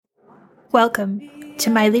Welcome to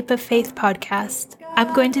my Leap of Faith podcast.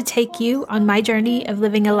 I'm going to take you on my journey of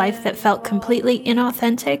living a life that felt completely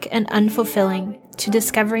inauthentic and unfulfilling, to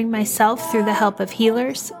discovering myself through the help of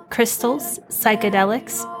healers, crystals,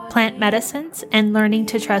 psychedelics, plant medicines, and learning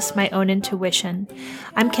to trust my own intuition.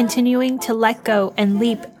 I'm continuing to let go and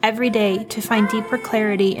leap every day to find deeper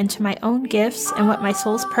clarity into my own gifts and what my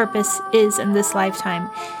soul's purpose is in this lifetime.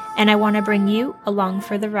 And I want to bring you along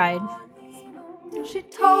for the ride. She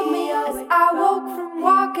told me as I woke from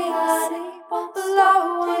walking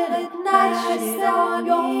alone at night. She said,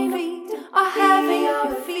 your feet are heavy,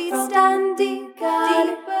 your feet stand deep,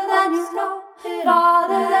 deeper than you know,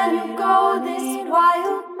 farther than you go, this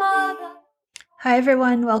wild mother. Hi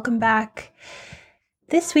everyone, welcome back.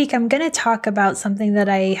 This week I'm going to talk about something that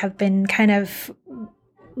I have been kind of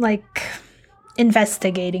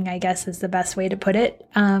investigating, I guess is the best way to put it,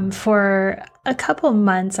 for a couple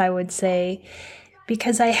months, I would say.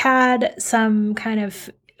 Because I had some kind of,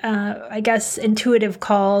 intuitive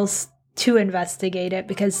calls to investigate it,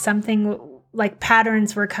 because something like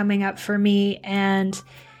patterns were coming up for me, and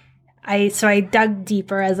I dug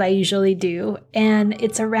deeper, as I usually do, and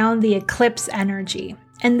it's around the eclipse energy.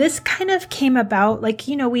 And this kind of came about,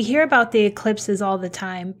 we hear about the eclipses all the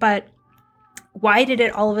time, but why did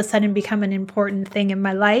it all of a sudden become an important thing in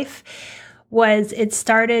my life? It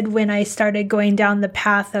started when I started going down the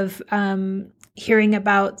path of hearing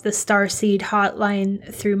about the Starseed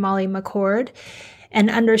hotline through Molly McCord, and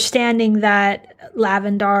understanding that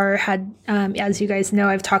Lavendar had, as you guys know,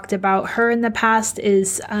 I've talked about her in the past,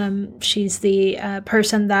 is she's the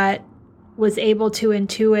person that was able to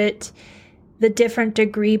intuit the different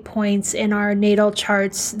degree points in our natal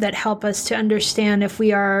charts that help us to understand if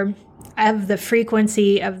we are of the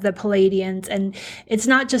frequency of the Palladians. And it's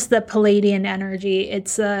not just the Palladian energy,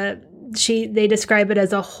 it's they describe it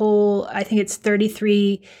as a whole, I think it's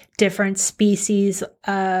 33 different species,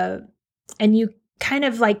 and you kind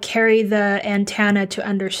of carry the antenna to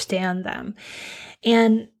understand them.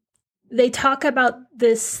 And they talk about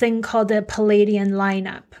this thing called a Palladian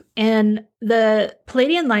lineup. And the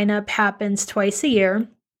Palladian lineup happens twice a year.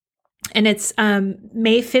 And it's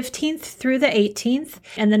May 15th through the 18th.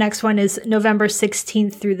 And the next one is November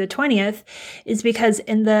 16th through the 20th, is because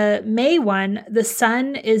in the May one, the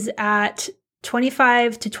sun is at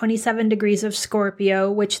 25 to 27 degrees of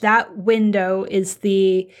Scorpio, which that window is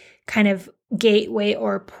the kind of gateway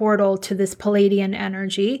or portal to this Palladian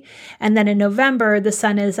energy. And then in November, the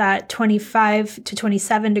sun is at 25 to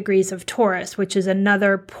 27 degrees of Taurus, which is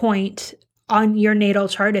another point on your natal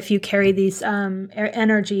chart. If you carry these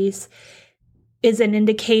energies, is an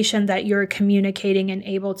indication that you're communicating and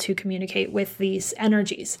able to communicate with these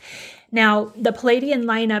energies. Now, the Palladian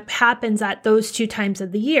lineup happens at those two times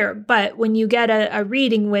of the year, but when you get a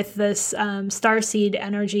reading with this starseed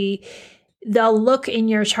energy, they'll look in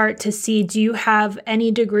your chart to see, do you have any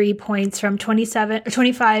degree points from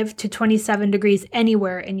 25 to 27 degrees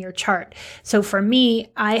anywhere in your chart? So for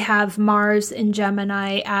me, I have Mars in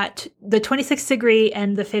Gemini at the 26th degree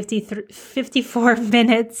and the 54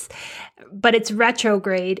 minutes, but it's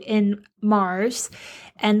retrograde in Mars,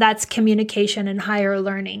 and that's communication and higher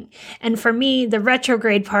learning. And for me, the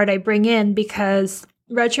retrograde part I bring in because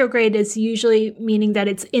retrograde is usually meaning that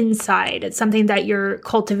it's inside. It's something that you're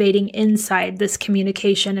cultivating inside. This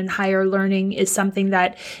communication and higher learning is something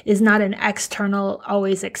that is not an external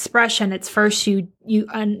always expression. It's first you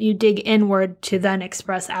dig inward to then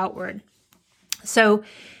express outward. So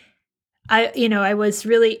I was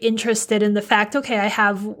really interested in the fact, okay, I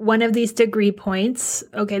have one of these degree points.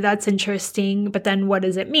 Okay, that's interesting, but then what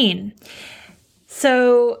does it mean?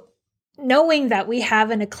 So knowing that we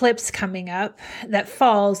have an eclipse coming up that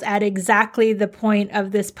falls at exactly the point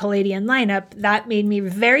of this Palladian lineup, that made me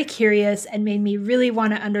very curious and made me really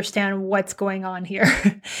want to understand what's going on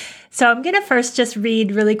here. So I'm going to first just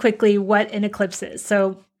read really quickly what an eclipse is.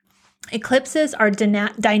 So eclipses are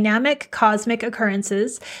dynamic cosmic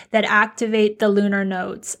occurrences that activate the lunar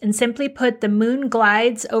nodes. And simply put, the moon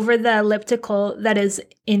glides over the elliptical that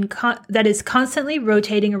is constantly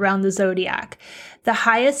rotating around the zodiac. The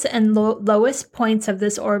highest and lowest points of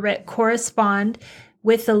this orbit correspond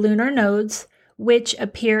with the lunar nodes, which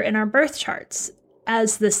appear in our birth charts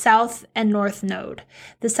as the South and North Node.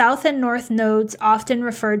 The South and North Nodes, often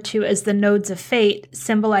referred to as the nodes of fate,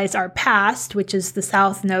 symbolize our past, which is the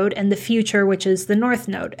South Node, and the future, which is the North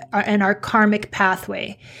Node, and our karmic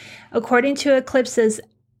pathway. According to eclipses,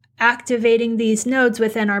 activating these nodes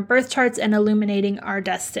within our birth charts and illuminating our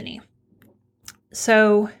destiny.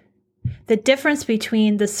 So The difference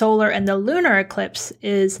between the solar and the lunar eclipse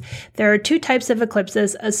is there are two types of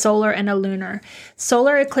eclipses, a solar and a lunar.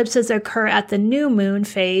 Solar eclipses occur at the new moon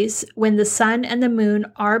phase when the sun and the moon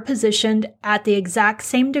are positioned at the exact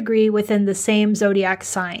same degree within the same zodiac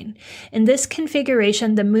sign. In this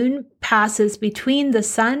configuration, the moon passes between the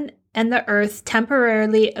sun and the earth,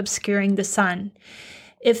 temporarily obscuring the sun.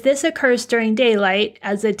 If this occurs during daylight,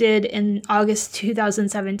 as it did in August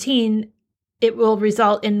 2017, it will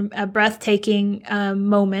result in a breathtaking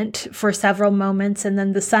moment for several moments, and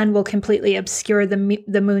then the sun will completely obscure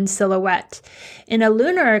the moon's silhouette. In a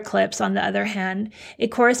lunar eclipse, on the other hand,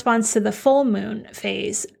 it corresponds to the full moon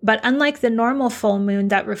phase. But unlike the normal full moon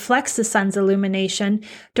that reflects the sun's illumination,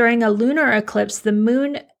 during a lunar eclipse, the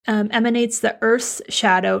moon emanates the Earth's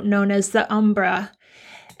shadow known as the umbra.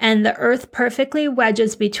 And the Earth perfectly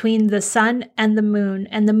wedges between the sun and the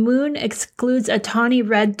moon excludes a tawny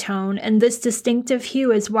red tone, and this distinctive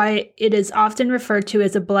hue is why it is often referred to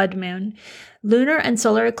as a blood moon. Lunar and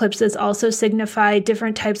solar eclipses also signify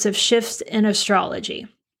different types of shifts in astrology.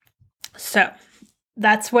 So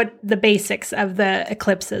that's what the basics of the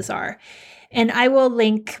eclipses are. And I will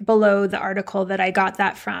link below the article that I got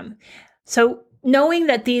that from. So knowing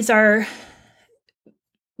that these are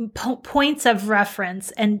points of reference,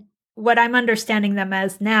 and what I'm understanding them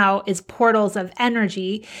as now is portals of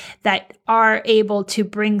energy that are able to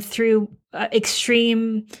bring through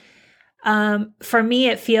extreme, for me,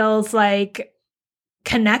 it feels like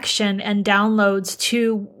connection and downloads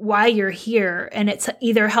to why you're here. And it's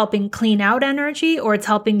either helping clean out energy or it's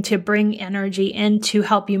helping to bring energy in to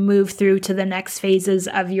help you move through to the next phases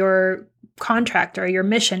of your contract or your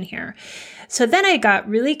mission here. So then I got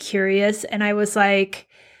really curious and I was like,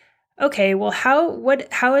 okay, well,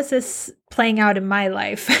 how is this playing out in my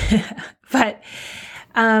life? But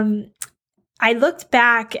I looked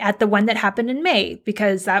back at the one that happened in May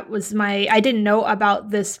because that was I didn't know about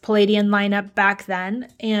this Palladian lineup back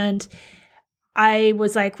then. And I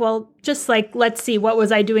was like, well, just like, let's see, what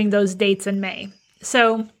was I doing those dates in May?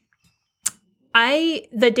 So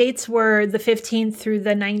the dates were the 15th through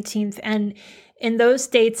the 19th. And in those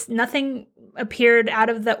dates, nothing appeared out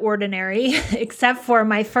of the ordinary, except for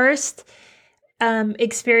my first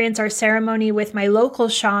experience or ceremony with my local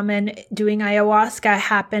shaman doing ayahuasca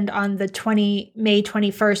happened on the May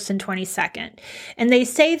 21st and 22nd. And they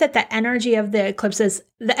say that the energy of the eclipses,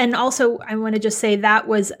 and also I want to just say that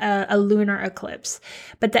was a lunar eclipse,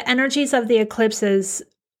 but the energies of the eclipses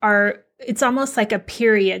it's almost like a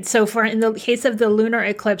period. So in the case of the lunar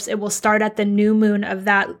eclipse, it will start at the new moon of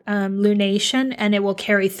that lunation and it will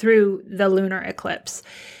carry through the lunar eclipse.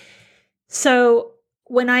 So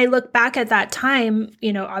when I look back at that time,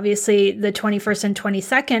 obviously the 21st and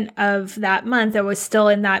 22nd of that month, I was still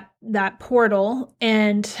in that portal.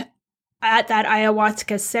 And at that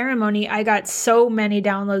ayahuasca ceremony, I got so many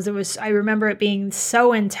downloads. I remember it being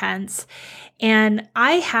so intense. And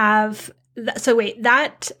I have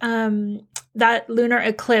that lunar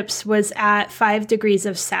eclipse was at 5 degrees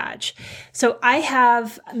of Sag. So I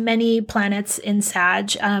have many planets in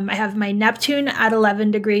Sag. I have my Neptune at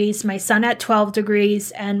 11 degrees, my Sun at 12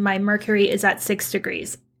 degrees, and my Mercury is at 6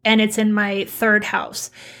 degrees. And it's in my 3rd house.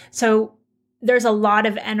 So there's a lot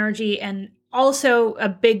of energy and also a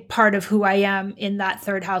big part of who I am in that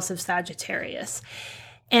 3rd house of Sagittarius.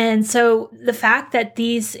 And so the fact that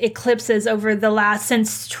these eclipses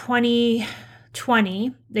since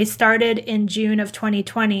 2020, they started in June of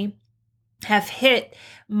 2020, have hit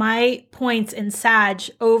my points in Sag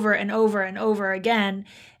over and over and over again,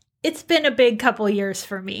 it's been a big couple years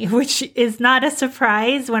for me, which is not a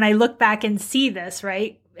surprise when I look back and see this,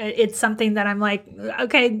 right? It's something that I'm like,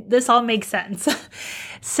 okay, this all makes sense.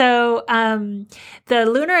 So the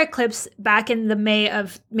lunar eclipse back in the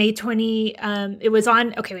May 20, it was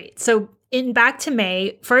on, okay, wait. So back to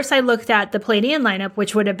May, first I looked at the Palladian lineup,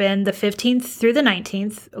 which would have been the 15th through the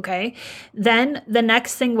 19th, okay? Then the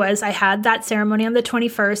next thing was I had that ceremony on the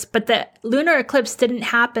 21st, but the lunar eclipse didn't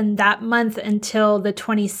happen that month until the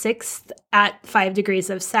 26th at 5 degrees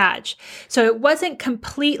of Sag. So it wasn't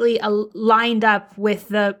completely lined up with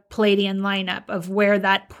the Palladian lineup of where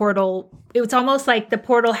that portal, it was almost like the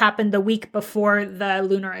portal happened the week before the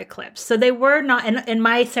lunar eclipse. So they were not, and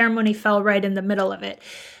my ceremony fell right in the middle of it.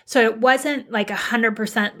 So it wasn't like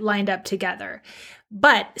 100% lined up together,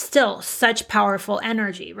 but still such powerful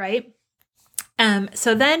energy, right?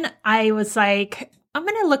 So then I was like, I'm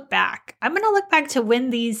going to look back. I'm going to look back to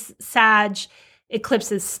when these Sag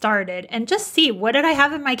eclipses started and just see what did I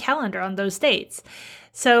have in my calendar on those dates.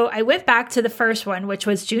 So I went back to the first one, which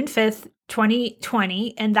was June 5th,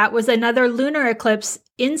 2020, and that was another lunar eclipse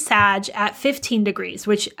in Sag at 15 degrees,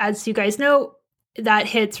 which, as you guys know, that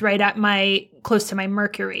hits right at close to my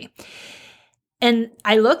Mercury. And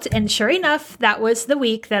I looked, and sure enough, that was the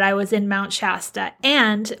week that I was in Mount Shasta.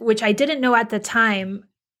 And, which I didn't know at the time,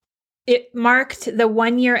 it marked the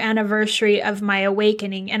 1-year anniversary of my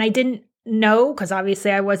awakening. And I didn't know, because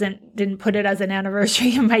obviously I didn't put it as an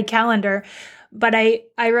anniversary in my calendar. But I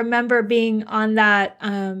remember being on that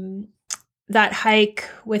hike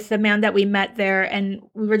with the man that we met there, and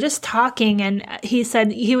we were just talking, and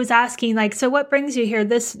he was asking, like, so what brings you here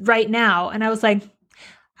this right now? And I was like,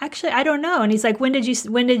 actually, I don't know. And he's like, when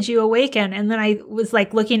did you awaken? And then I was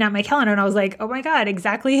like looking at my calendar, and I was like, oh my God,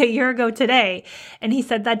 exactly a year ago today. And he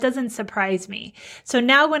said, that doesn't surprise me. So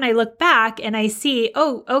now when I look back and I see,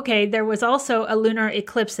 oh, okay, there was also a lunar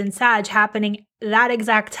eclipse in Sag happening that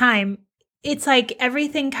exact time. It's like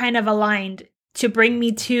everything kind of aligned to bring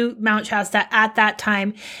me to Mount Shasta at that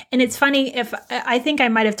time. And it's funny, I think I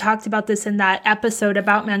might have talked about this in that episode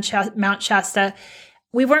about Mount Shasta.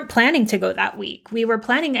 We weren't planning to go that week. We were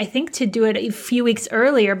planning, I think, to do it a few weeks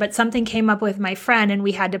earlier, but something came up with my friend and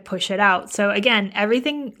we had to push it out. So again,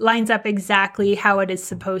 everything lines up exactly how it is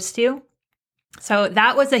supposed to. So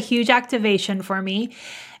that was a huge activation for me.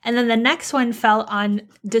 And then the next one fell on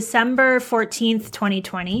December 14th,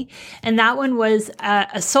 2020. And that one was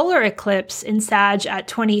a solar eclipse in Sag at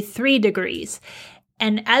 23 degrees.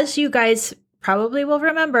 And as you guys probably will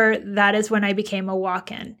remember, that is when I became a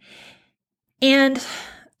walk-in. And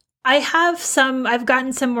I've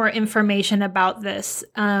gotten some more information about this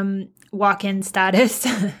walk-in status.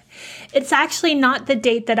 It's actually not the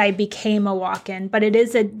date that I became a walk-in, but it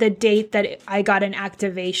is the date that I got an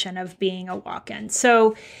activation of being a walk-in.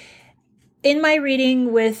 So in my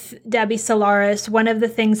reading with Debbie Solaris, one of the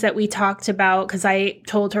things that we talked about, because I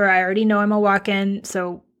told her I already know I'm a walk-in,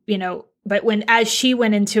 so, but as she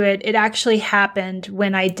went into it, it actually happened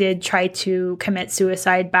when I did try to commit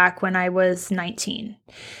suicide back when I was 19.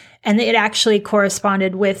 And it actually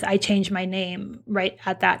corresponded with, I changed my name right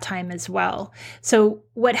at that time as well. So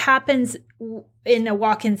what happens in a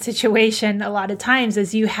walk-in situation a lot of times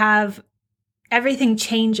is everything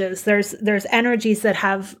changes. There's energies that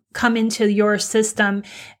have come into your system,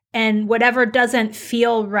 and whatever doesn't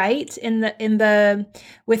feel right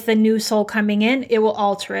with the new soul coming in, it will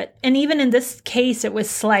alter it. And even in this case, it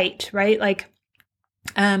was slight, right? Like,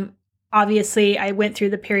 obviously I went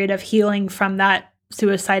through the period of healing from that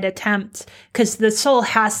suicide attempt, because the soul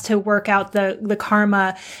has to work out the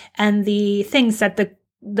karma and the things that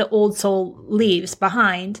the old soul leaves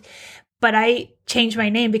behind. But I changed my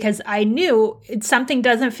name because I knew something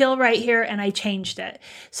doesn't feel right here, and I changed it.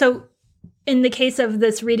 So in the case of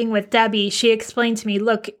this reading with Debbie, she explained to me,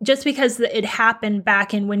 look, just because it happened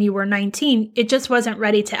back in when you were 19, it just wasn't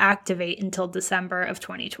ready to activate until December of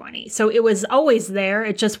 2020. So it was always there.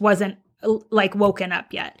 It just wasn't like woken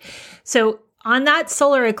up yet. So on that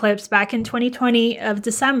solar eclipse back in 2020 of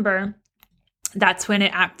December, that's when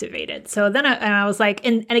it activated. So then I was like,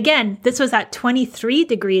 and again, this was at 23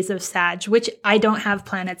 degrees of Sag, which I don't have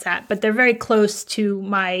planets at, but they're very close to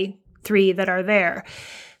my 3 that are there.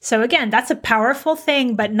 So again, that's a powerful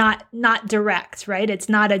thing, but not direct, right? It's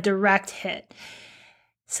not a direct hit.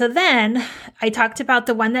 So then I talked about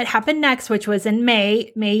the one that happened next, which was in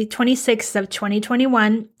May 26th of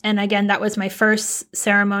 2021. And again, that was my first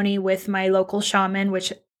ceremony with my local shaman,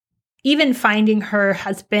 which even finding her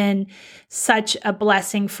has been such a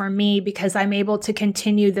blessing for me, because I'm able to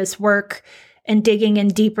continue this work and digging in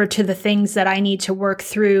deeper to the things that I need to work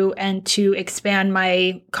through and to expand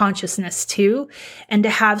my consciousness to. And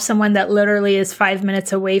to have someone that literally is 5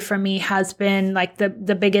 minutes away from me has been like the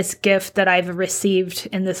biggest gift that I've received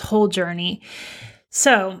in this whole journey.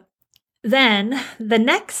 So then the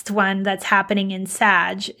next one that's happening in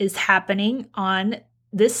Sag is happening on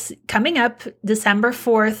this coming up December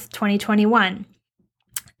 4th, 2021.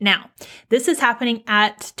 Now, this is happening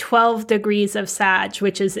at 12 degrees of Sag,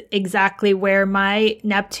 which is exactly where my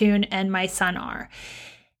Neptune and my Sun are.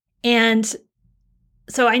 And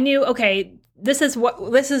so I knew, okay, this is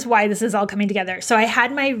why this is all coming together. So I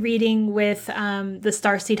had my reading with the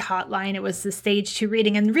Starseed Hotline. It was the stage 2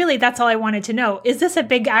 reading. And really, that's all I wanted to know. Is this a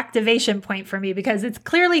big activation point for me? Because it's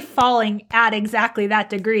clearly falling at exactly that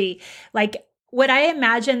degree. Like, what I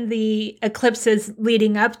imagine the eclipses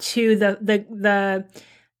leading up to the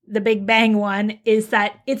Big Bang one is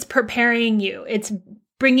that it's preparing you. It's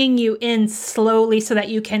bringing you in slowly so that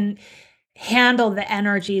you can handle the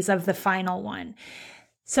energies of the final one.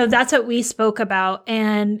 So that's what we spoke about.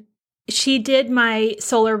 And she did my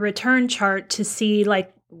solar return chart to see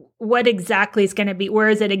like what exactly is going to be, where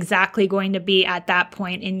is it exactly going to be at that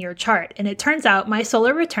point in your chart. And it turns out my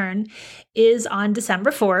solar return is on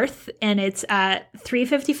December 4th, and it's at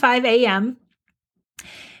 3:55 a.m.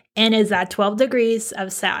 and is at 12 degrees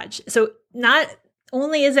of Sag. So not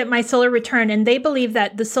only is it my solar return, and they believe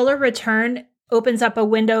that the solar return opens up a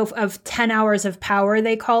window of 10 hours of power,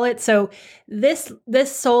 they call it. So this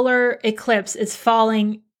solar eclipse is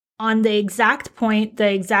falling on the exact point,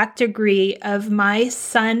 the exact degree of my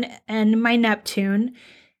sun and my Neptune,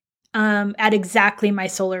 at exactly my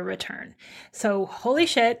solar return. So holy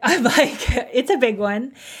shit, I'm like, it's a big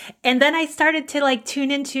one. And then I started to like tune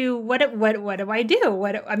into what do I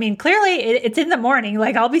do? Clearly it's in the morning,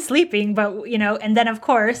 like I'll be sleeping, but and then of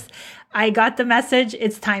course I got the message,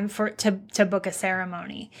 it's time to book a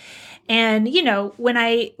ceremony. And,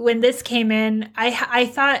 when this came in, I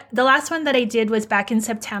thought the last one that I did was back in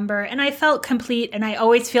September, and I felt complete, and I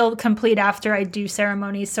always feel complete after I do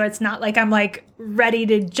ceremonies. So it's not like I'm like ready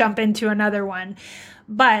to jump into another one,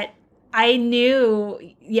 but I knew,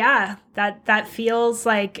 that feels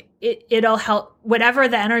like it'll help whatever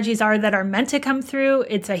the energies are that are meant to come through.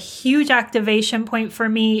 It's a huge activation point for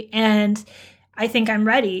me, and I think I'm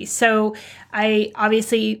ready. So I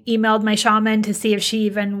obviously emailed my shaman to see if she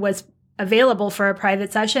even was available for a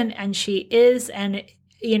private session, and she is, and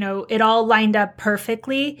it all lined up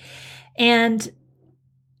perfectly. And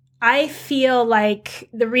I feel like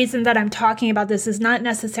the reason that I'm talking about this is not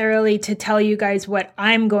necessarily to tell you guys what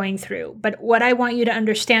I'm going through, but what I want you to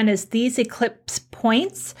understand is these eclipse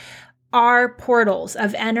points are portals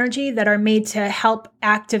of energy that are made to help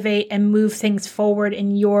activate and move things forward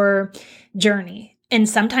in your journey. And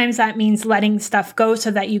sometimes that means letting stuff go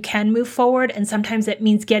so that you can move forward. And sometimes it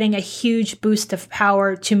means getting a huge boost of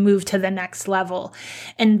power to move to the next level.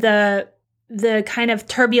 And the kind of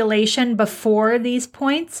turbulation before these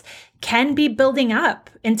points can be building up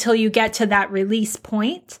until you get to that release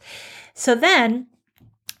point. So then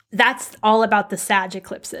that's all about the Sag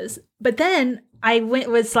eclipses. But then I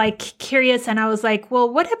was like curious, and I was like,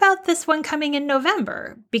 well, what about this one coming in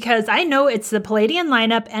November? Because I know it's the Palladian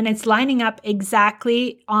lineup, and it's lining up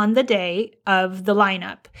exactly on the day of the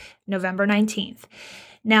lineup, November 19th.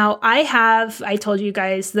 Now I told you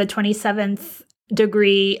guys the 27th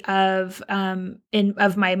degree of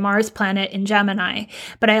my Mars planet in Gemini,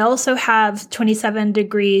 but I also have 27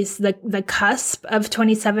 degrees, the cusp of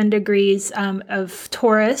 27 degrees of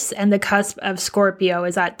Taurus, and the cusp of Scorpio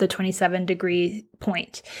is at the 27 degree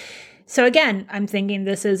point. So again, I'm thinking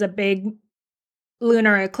this is a big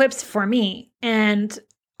lunar eclipse for me. And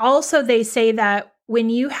also they say that when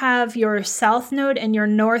you have your south node and your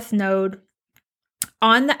north node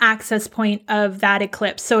on the access point of that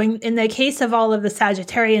eclipse. So in the case of all of the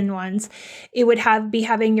Sagittarian ones, it would be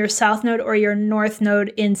having your south node or your north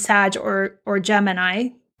node in Sag or Gemini,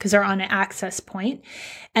 because they're on an access point.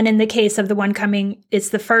 And in the case of the one coming, it's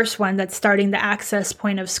the first one that's starting the access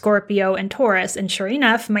point of Scorpio and Taurus. And sure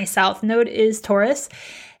enough, my south node is Taurus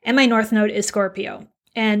and my north node is Scorpio.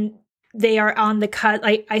 And they are on the cut.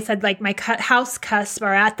 Like I said, like my house cusp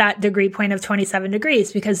are at that degree point of 27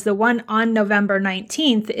 degrees, because the one on November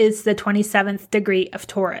 19th is the 27th degree of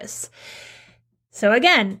Taurus. So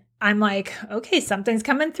again, I'm like, okay, something's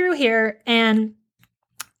coming through here. And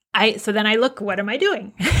so then I look, what am I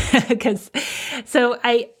doing?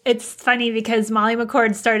 It's funny because Molly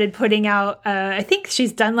McCord started putting out, I think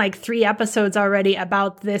she's done like 3 episodes already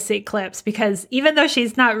about this eclipse, because even though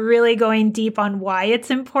she's not really going deep on why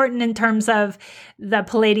it's important in terms of the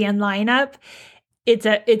Palladian lineup, it's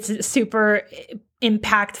a super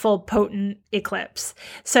impactful, potent eclipse.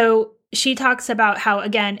 So she talks about how,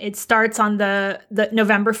 again, it starts on the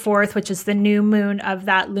November 4th, which is the new moon of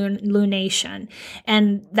that lunation.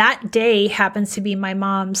 And that day happens to be my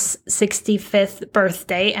mom's 65th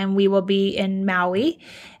birthday, and we will be in Maui.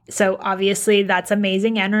 So obviously that's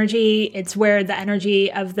amazing energy. It's where the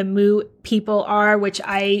energy of the Mu people are, which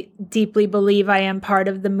I deeply believe I am part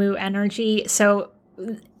of the Mu energy. So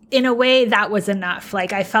in a way, that was enough.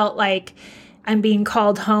 Like I felt like I'm being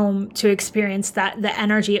called home to experience the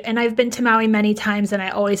energy. And I've been to Maui many times, and I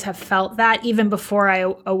always have felt that even before I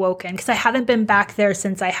awoken, because I haven't been back there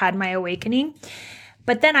since I had my awakening.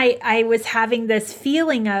 But then I was having this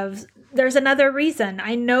feeling of, there's another reason.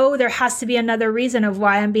 I know there has to be another reason of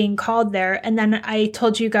why I'm being called there. And then I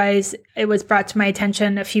told you guys, it was brought to my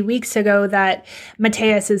attention a few weeks ago that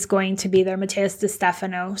Mateus is going to be there, Mateus De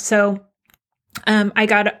Stefano. So I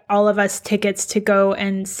got all of us tickets to go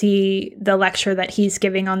and see the lecture that he's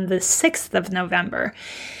giving on the 6th of November.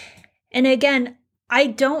 And again,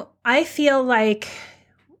 I feel like,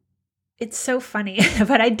 it's so funny,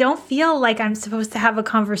 but I don't feel like I'm supposed to have a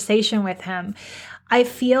conversation with him. I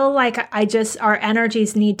feel like our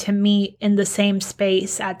energies need to meet in the same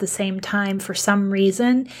space at the same time for some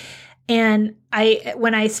reason. And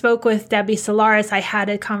when I spoke with Debbie Solaris, I had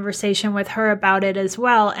a conversation with her about it as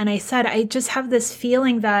well. And I said, I just have this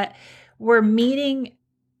feeling that we're meeting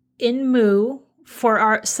in Mu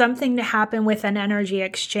for something to happen with an energy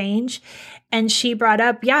exchange. And she brought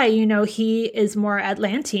up, yeah, he is more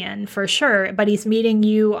Atlantean for sure, but he's meeting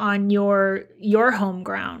you on your home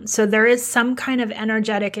ground. So there is some kind of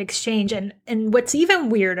energetic exchange. And what's even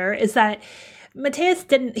weirder is that Mateus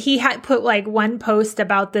he had put like one post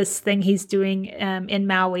about this thing he's doing in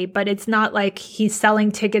Maui, but it's not like he's selling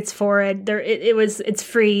tickets for it. It's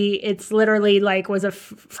free. It's literally like was a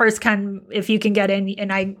first come if you can get in.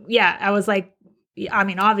 And I was like, I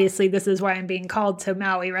mean, obviously this is why I'm being called to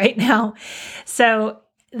Maui right now. So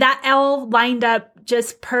that all lined up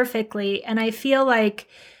just perfectly. And I feel like,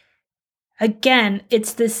 again,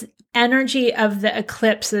 it's this energy of the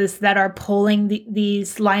eclipses that are pulling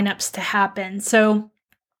these lineups to happen. So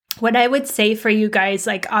what I would say for you guys,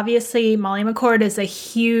 like obviously Molly McCord is a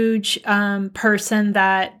huge person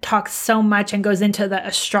that talks so much and goes into the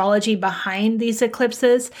astrology behind these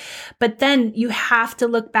eclipses. But then you have to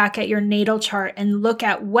look back at your natal chart and look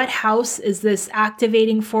at what house is this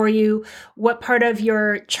activating for you? What part of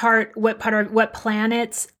your chart, what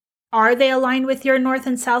planets are they aligned with your north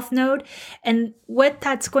and south node? And what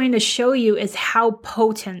that's going to show you is how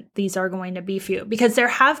potent these are going to be for you. Because there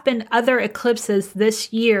have been other eclipses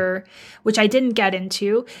this year, which I didn't get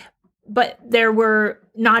into, but there were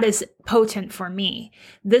not as potent for me.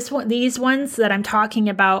 These ones that I'm talking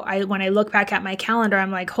about, when I look back at my calendar, I'm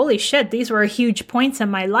like, holy shit, these were huge points in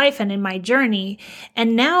my life and in my journey.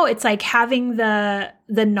 And now it's like having the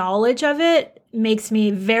knowledge of it makes me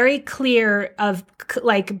very clear of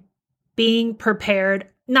like being prepared,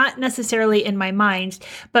 not necessarily in my mind,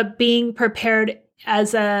 but being prepared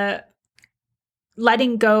as a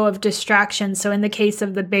letting go of distractions. So in the case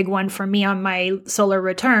of the big one for me on my solar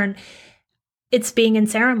return, it's being in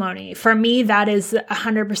ceremony. For me, that is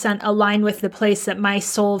 100% aligned with the place that my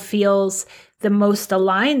soul feels the most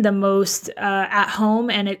aligned, the most at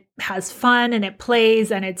home, and it has fun and it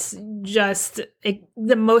plays and it's just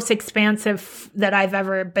the most expansive that I've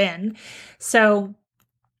ever been. So,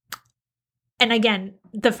 and again,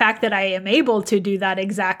 the fact that I am able to do that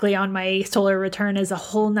exactly on my solar return is a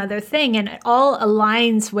whole nother thing. And it all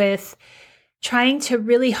aligns with trying to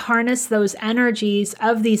really harness those energies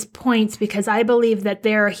of these points, because I believe that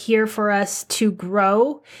they're here for us to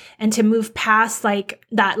grow and to move past like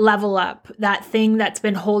that level up, that thing that's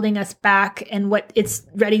been holding us back and what it's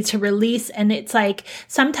ready to release. And it's like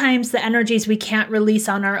sometimes the energies we can't release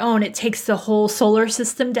on our own. It takes the whole solar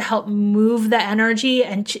system to help move the energy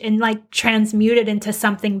and like transmute it into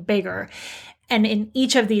something bigger. And in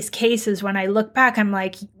each of these cases, when I look back, I'm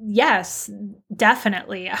like, yes,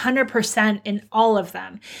 definitely 100% in all of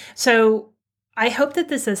them. So I hope that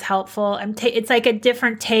this is helpful. It's like a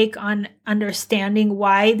different take on understanding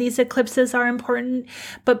why these eclipses are important,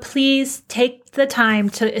 but please take the time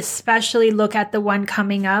to especially look at the one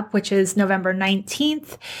coming up, which is November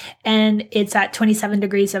 19th, and it's at 27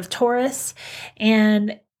 degrees of Taurus.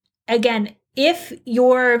 And again, if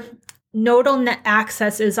your nodal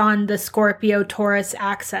axis is on the Scorpio Taurus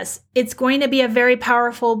axis, it's going to be a very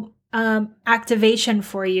powerful activation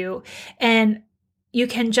for you. And you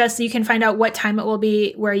can find out what time it will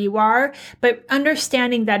be where you are, but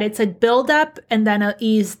understanding that it's a build up and then a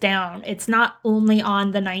ease down. It's not only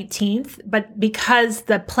on the 19th, but because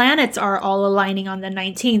the planets are all aligning on the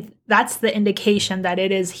 19th, that's the indication that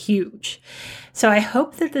it is huge. So I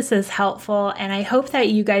hope that this is helpful, and I hope that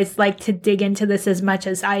you guys like to dig into this as much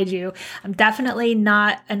as I do. I'm definitely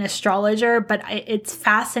not an astrologer, but it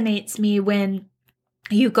fascinates me when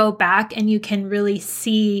you go back and you can really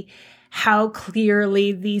see how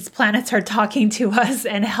clearly these planets are talking to us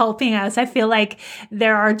and helping us. I feel like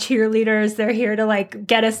they're our cheerleaders. They're here to like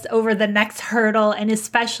get us over the next hurdle. And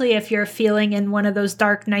especially if you're feeling in one of those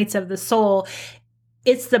dark nights of the soul,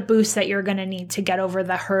 it's the boost that you're going to need to get over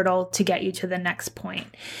the hurdle to get you to the next point.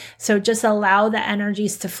 So just allow the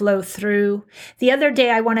energies to flow through. The other day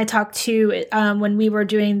I want to talk to, when we were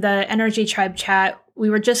doing the Energy Tribe chat, we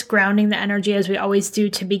were just grounding the energy as we always do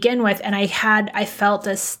to begin with. And I felt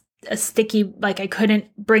a sticky, like I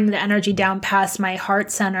couldn't bring the energy down past my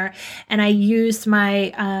heart center. And I used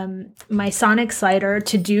my my sonic slider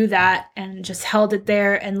to do that and just held it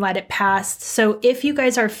there and let it pass. So if you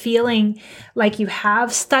guys are feeling like you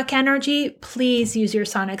have stuck energy, please use your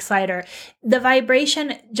sonic slider. The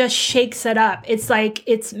vibration just shakes it up. It's like,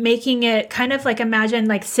 it's making it kind of like, imagine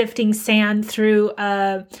like sifting sand through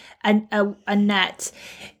a net.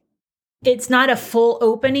 It's not a full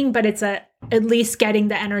opening, but it's at least getting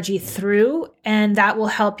the energy through, and that will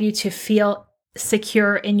help you to feel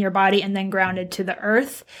secure in your body and then grounded to the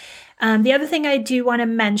earth. The other thing I do want to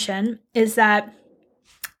mention is that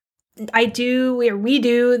we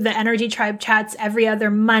do the Energy Tribe chats every other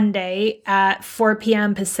Monday at 4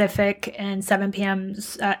 p.m. Pacific and 7 p.m.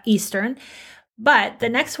 Eastern. But the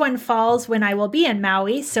next one falls when I will be in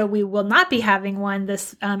Maui, so we will not be having one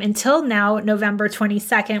this until now, November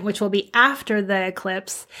 22nd, which will be after the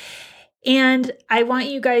eclipse. And I want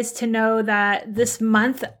you guys to know that this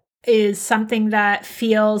month is something that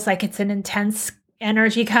feels like it's an intense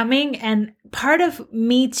energy coming, and part of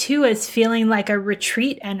me too is feeling like a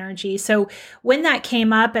retreat energy. So when that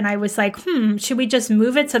came up and I was like, should we just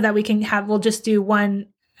move it so that we'll just do one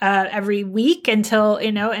every week until,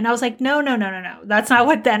 and I was like, no. That's not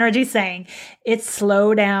what the energy's saying. It's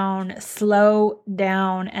slow down,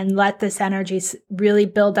 and let this energy really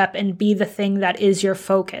build up and be the thing that is your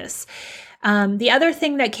focus. The other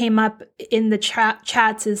thing that came up in the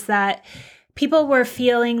chats is that people were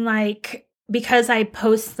feeling like, because I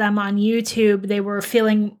post them on YouTube, they were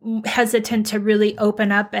feeling hesitant to really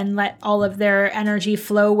open up and let all of their energy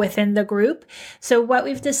flow within the group. So what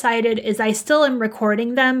we've decided is I still am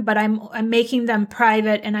recording them, but I'm making them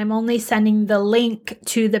private, and I'm only sending the link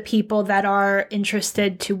to the people that are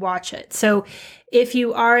interested to watch it. So if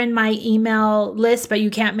you are in my email list, but you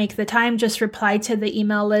can't make the time, just reply to the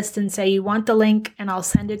email list and say you want the link, and I'll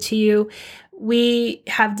send it to you. We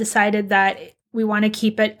have decided that we want to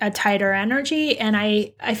keep it a tighter energy, and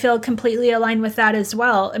I feel completely aligned with that as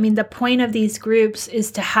well. I mean, the point of these groups is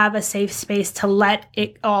to have a safe space to let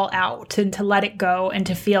it all out and to let it go and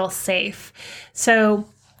to feel safe. So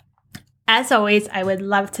as always, I would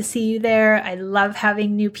love to see you there. I love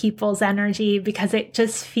having new people's energy because it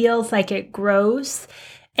just feels like it grows.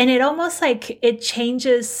 And it almost like it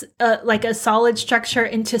changes like a solid structure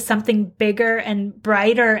into something bigger and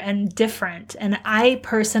brighter and different. And I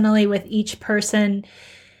personally, with each person,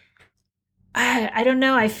 I don't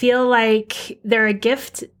know, I feel like they're a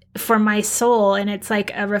gift for my soul, and it's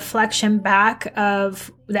like a reflection back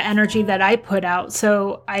of the energy that I put out.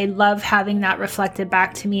 So I love having that reflected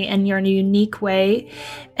back to me in your unique way,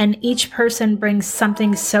 and each person brings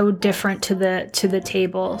something so different to the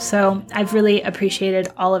table. So I've really appreciated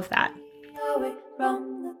all of that. Away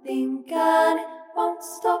from the thing, and it won't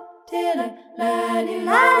stop till I let it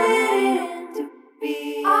out.